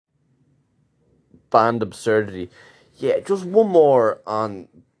band absurdity. Yeah, just one more on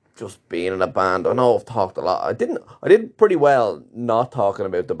just being in a band. I know I've talked a lot. I did pretty well not talking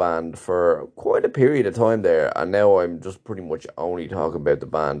about the band for quite a period of time there, and now I'm just pretty much only talking about the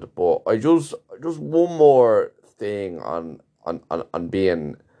band. But I just one more thing on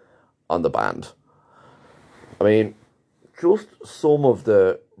being on the band. I mean, just some of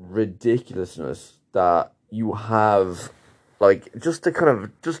the ridiculousness that you have, like, just the kind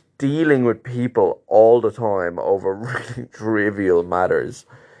of just dealing with people all the time over really trivial matters.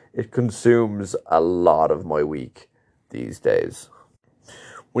 It consumes a lot of my week these days.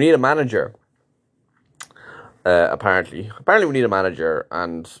 We need a manager. Apparently we need a manager,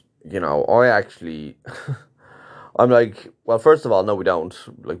 and I actually, I'm like, well, first of all, no, we don't.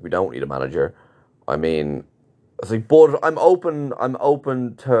 Like, we don't need a manager. I mean, it's like, but I'm open. I'm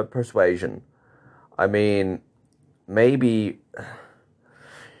open to persuasion. I mean, maybe, I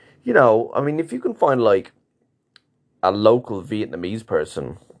mean, if you can find like a local Vietnamese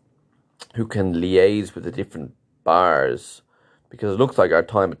person who can liaise with the different bars, because it looks like our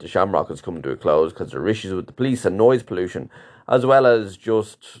time at the Shamrock is coming to a close because there are issues with the police and noise pollution, as well as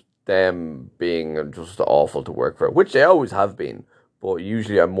just them being just awful to work for, which they always have been. But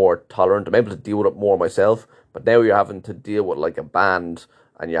usually I'm more tolerant. I'm able to deal with it more myself. But now you're having to deal with like a band,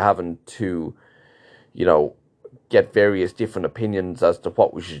 and you're having to, get various different opinions as to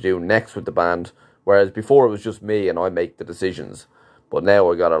what we should do next with the band. Whereas before it was just me and I make the decisions. But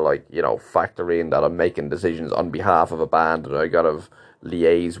now I gotta factor in that I'm making decisions on behalf of a band, and I gotta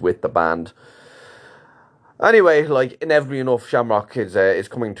liaise with the band. Anyway, like, inevitably enough, Shamrock is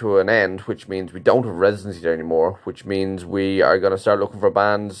coming to an end, which means we don't have residency there anymore, which means we are going to start looking for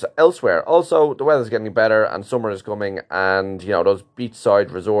bands elsewhere. Also, the weather's getting better and summer is coming, and, those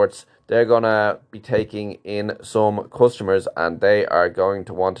beachside resorts, they're going to be taking in some customers, and they are going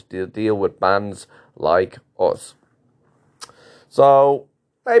to want to deal with bands like us. So,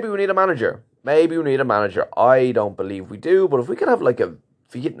 maybe we need a manager. Maybe we need a manager. I don't believe we do, but if we could have, like, a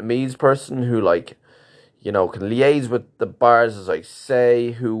Vietnamese person who, like, can liaise with the bars, as I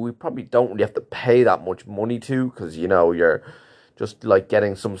say, who we probably don't really have to pay that much money to, because, you're just, like,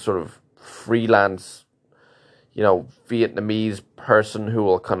 getting some sort of freelance, Vietnamese person who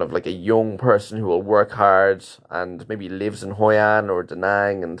will kind of, like, a young person who will work hard and maybe lives in Hoi An or Da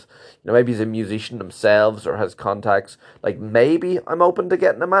Nang, and, maybe he's a musician themselves or has contacts. Like, maybe I'm open to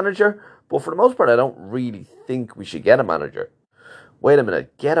getting a manager, but for the most part, I don't really think we should get a manager. Wait a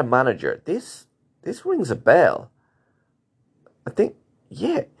minute, get a manager. This rings a bell. I think,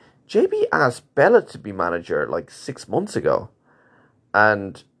 yeah, JB asked Bella to be manager like 6 months ago.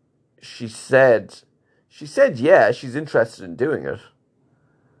 And she said, yeah, she's interested in doing it.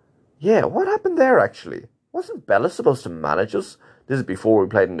 Yeah, what happened there, actually? Wasn't Bella supposed to manage us? This is before we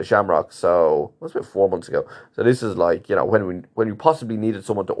played in the Shamrock, so it was about 4 months ago. So this is like, when we possibly needed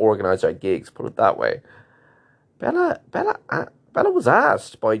someone to organise our gigs, put it that way. Bella was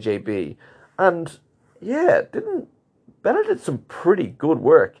asked by JB. And yeah, Bella did some pretty good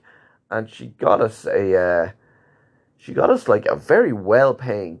work, and she got us like a very well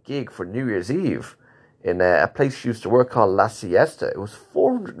paying gig for New Year's Eve in a place she used to work called La Siesta. It was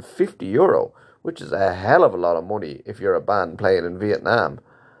 €450, which is a hell of a lot of money if you're a band playing in Vietnam.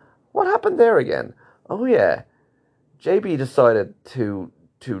 What happened there again? Oh yeah, JB decided to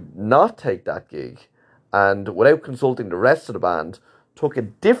not take that gig, and without consulting the rest of the band, took a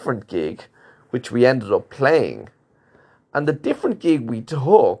different gig, which we ended up playing. And the different gig we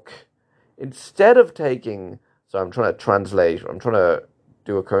took, instead of taking... So I'm trying to translate. I'm trying to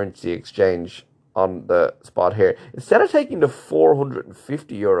do a currency exchange on the spot here. Instead of taking the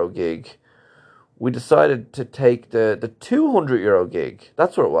 €450 gig, we decided to take the €200 gig.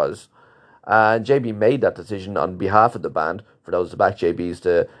 That's what it was. And JB made that decision on behalf of the band. For those who back, JB's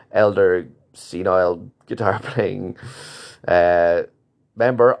the elder, senile, guitar-playing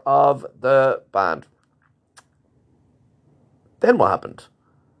member of the band. Then what happened?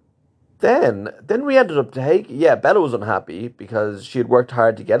 Then we ended up taking... Yeah, Bella was unhappy because she had worked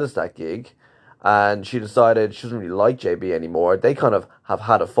hard to get us that gig, and she decided she doesn't really like JB anymore. They kind of have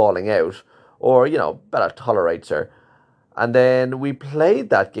had a falling out, or, Bella tolerates her. And then we played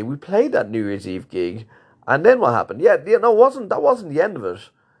that gig. We played that New Year's Eve gig, and then what happened? Yeah, no, that wasn't the end of it.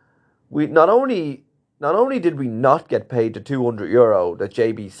 We not only did we not get paid the €200 that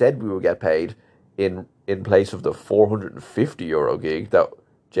JB said we would get paid in place of the €450 gig that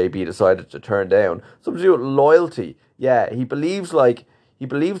JB decided to turn down. Something to do with loyalty. Yeah, he believes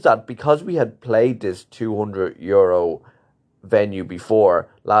that because we had played this €200 venue before,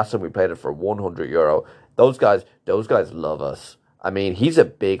 last time we played it for €100, those guys love us. I mean, he's a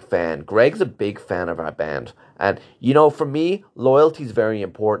big fan. Greg's a big fan of our band. And, you know, for me, loyalty is very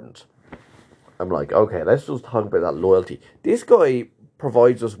important. I'm like, okay, let's just talk about that loyalty. This guy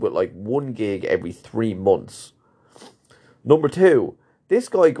provides us with like one gig every 3 months. Number two, this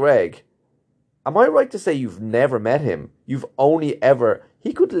guy, Greg, am I right to say you've never met him? You've only ever.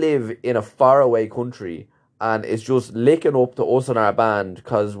 He could live in a faraway country and is just licking up to us and our band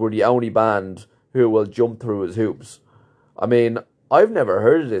because we're the only band who will jump through his hoops. I mean, I've never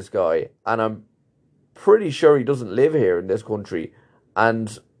heard of this guy, and I'm pretty sure he doesn't live here in this country.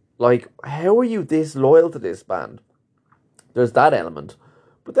 And, like, how are you this loyal to this band? There's that element.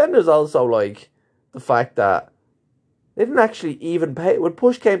 But then there's also, like, the fact that they didn't actually even pay. When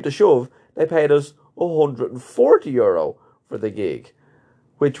push came to shove, they paid us €140 for the gig,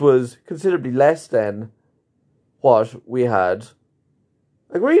 which was considerably less than what we had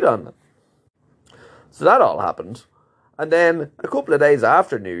agreed on. So that all happened. And then a couple of days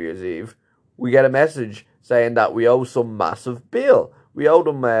after New Year's Eve, we get a message saying that we owe some massive bill. We owed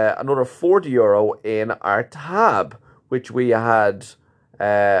them another €40 in our tab, which we had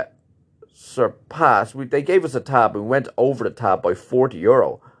surpassed. They gave us a tab and we went over the tab by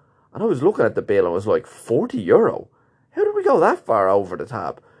 €40. And I was looking at the bill and was like, €40? How did we go that far over the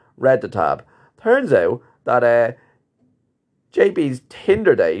tab? Read the tab. Turns out that JB's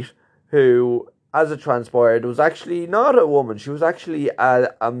Tinder date, who, as it transpired, was actually not a woman. She was actually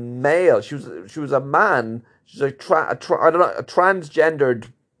a male. She was a man. She's I don't know, a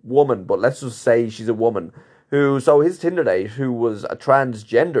transgendered woman, but let's just say she's a woman. So his Tinder date, who was a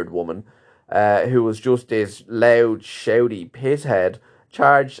transgendered woman, who was just this loud, shouty pisshead,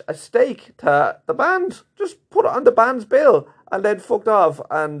 charged a stake to the band. Just put it on the band's bill and then fucked off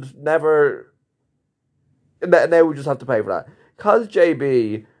and never. Now we just have to pay for that. Because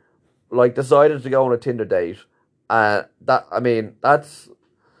JB, like, decided to go on a Tinder date, that's.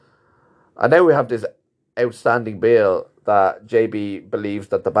 And now we have this outstanding bill that JB believes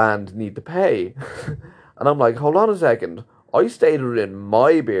that the band need to pay. And I'm like, hold on a second. I stayed within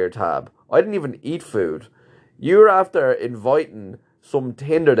my beer tab. I didn't even eat food. You're after inviting some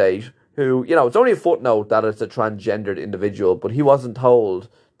Tinder date who, you know, it's only a footnote that it's a transgendered individual, but he wasn't told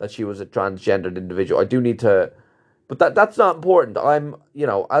that she was a transgendered individual. I do need to, but that's not important. I'm, you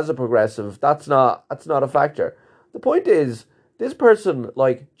know, as a progressive, that's not a factor. The point is, this person,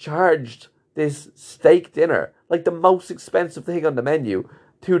 like, charged this steak dinner, like the most expensive thing on the menu,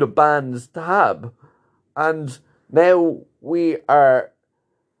 to the band's tab. And now we are,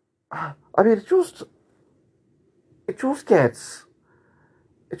 I mean, it just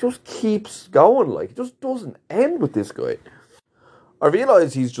keeps going. Like, it just doesn't end with this guy. I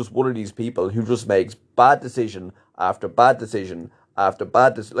realise he's just one of these people who just makes bad decision after bad decision after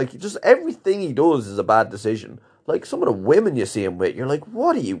bad decision. Like, just everything he does is a bad decision. Like, some of the women you see him with, you're like,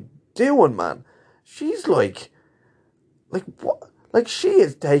 what are you doing, man? She's like what? Like, she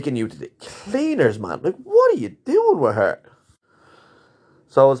is taking you to the cleaners, man. Like, what are you doing with her?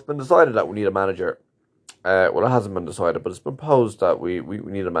 So it's been decided that we need a manager. Well, it hasn't been decided, but it's been proposed that we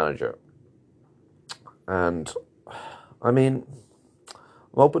need a manager. And, I mean,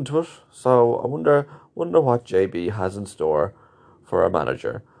 I'm open to it. So I wonder what JB has in store for a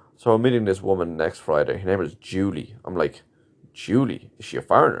manager. So I'm meeting this woman next Friday. Her name is Julie. I'm like, Julie? Is she a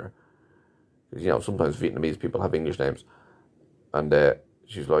foreigner? Because, you know, sometimes Vietnamese people have English names. And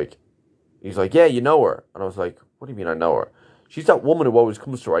he's like, yeah, you know her. And I was like, what do you mean I know her? She's that woman who always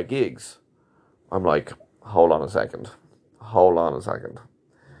comes to our gigs. I'm like, hold on a second.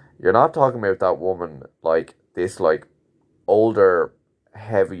 You're not talking about that woman, like, this, like, older,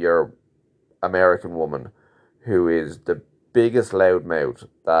 heavier American woman who is the biggest loudmouth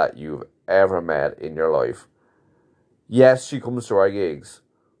that you've ever met in your life. Yes, she comes to our gigs,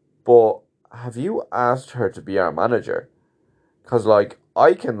 but have you asked her to be our manager? Because, like,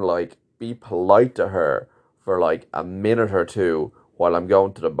 I can, like, be polite to her for, like, a minute or two while I'm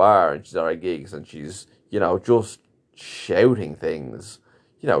going to the bar and she's at our gigs and she's, you know, just shouting things.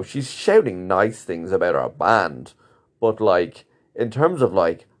 You know, she's shouting nice things about our band. But, like, in terms of,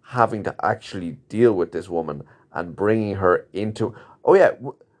 like, having to actually deal with this woman and bringing her into... Oh, yeah.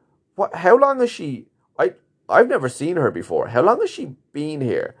 How long has she... I've never seen her before. How long has she been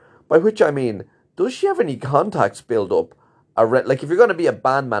here? By which I mean, does she have any contacts built up? Like, if you're going to be a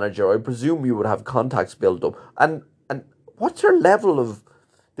band manager, I presume you would have contacts built up. And what's her level of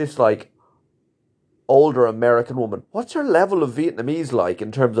this, like, older American woman? What's her level of Vietnamese like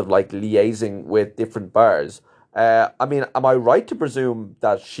in terms of, like, liaising with different bars? I mean, am I right to presume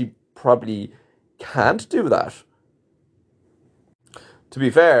that she probably can't do that? To be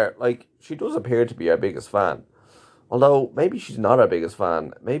fair, like, she does appear to be our biggest fan. Although maybe she's not our biggest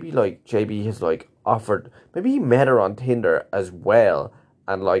fan. Maybe like JB has like offered. Maybe he met her on Tinder as well,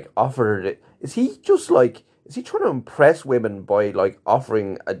 and like offered it. Is he just like? Is he trying to impress women by like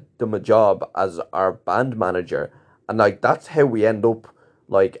offering them a job as our band manager, and like that's how we end up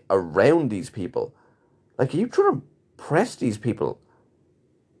like around these people? Like, are you trying to impress these people?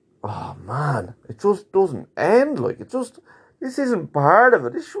 Oh man, it just doesn't end. Like, it just this isn't part of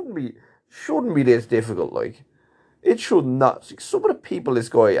it. This shouldn't be this difficult. Like. It should not. Some of the people this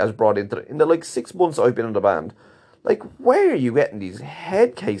guy has brought into in the like 6 months I've been in the band, like where are you getting these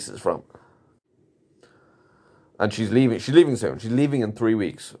head cases from? And she's leaving. She's leaving soon. She's leaving in 3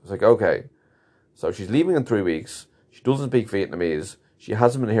 weeks. It's like okay, so she's leaving in 3 weeks. She doesn't speak Vietnamese. She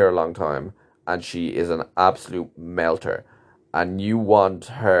hasn't been here a long time, and she is an absolute melter. And you want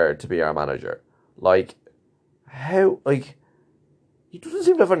her to be our manager? Like how? Like he doesn't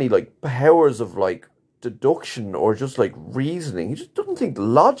seem to have any like powers of like deduction or just like reasoning. He just doesn't think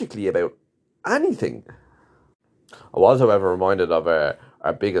logically about anything. I was, however, reminded of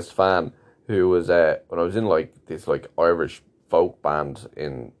our biggest fan who was when I was in like this like Irish folk band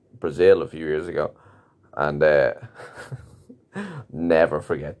in Brazil a few years ago, and never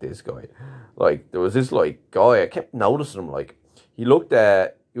forget this guy. Like there was this like guy I kept noticing him like he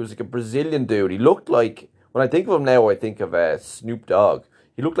was like a Brazilian dude. He looked like when I think of him now I think of Snoop Dogg.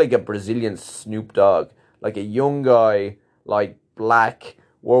 He looked like a Brazilian Snoop Dogg, like a young guy, like black,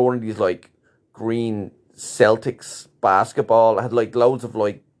 wore one of these like green Celtics basketball, had like loads of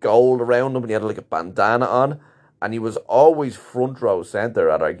like gold around him, and he had like a bandana on, and he was always front row center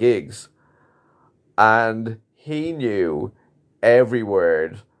at our gigs, and he knew every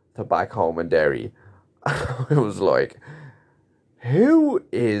word to Back Home in Derry. It was like, who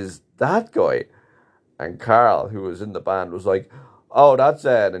is that guy? And Carl, who was in the band, was like, "Oh, that's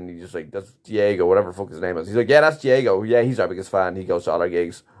Ed," and he just like, "That's Diego, whatever the fuck his name is." He's like, "Yeah, that's Diego. Yeah, he's our biggest fan. He goes to all our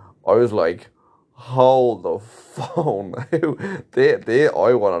gigs." I was like, "Hold the phone!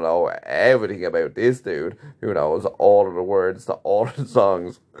 I want to know everything about this dude who knows all of the words to all of the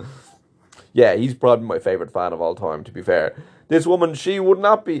songs." Yeah, he's probably my favorite fan of all time. To be fair, this woman, she would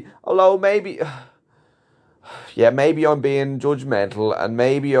not be. Although maybe yeah, maybe I'm being judgmental and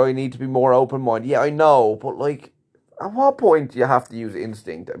maybe I need to be more open minded. Yeah, I know, but like, at what point do you have to use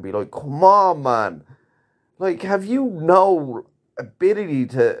instinct and be like, come on, man? Like, have you no ability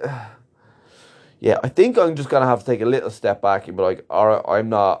to. Yeah, I think I'm just gonna have to take a little step back and be like, all right, I'm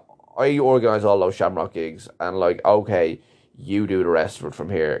not. I organize all those Shamrock gigs and like, okay, you do the rest of it from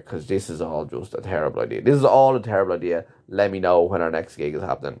here because this is all just a terrible idea. This is all a terrible idea. Let me know when our next gig is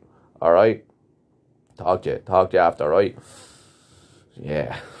happening. All right. Talk to you after, right?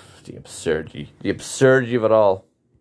 Yeah, the absurdity of it all.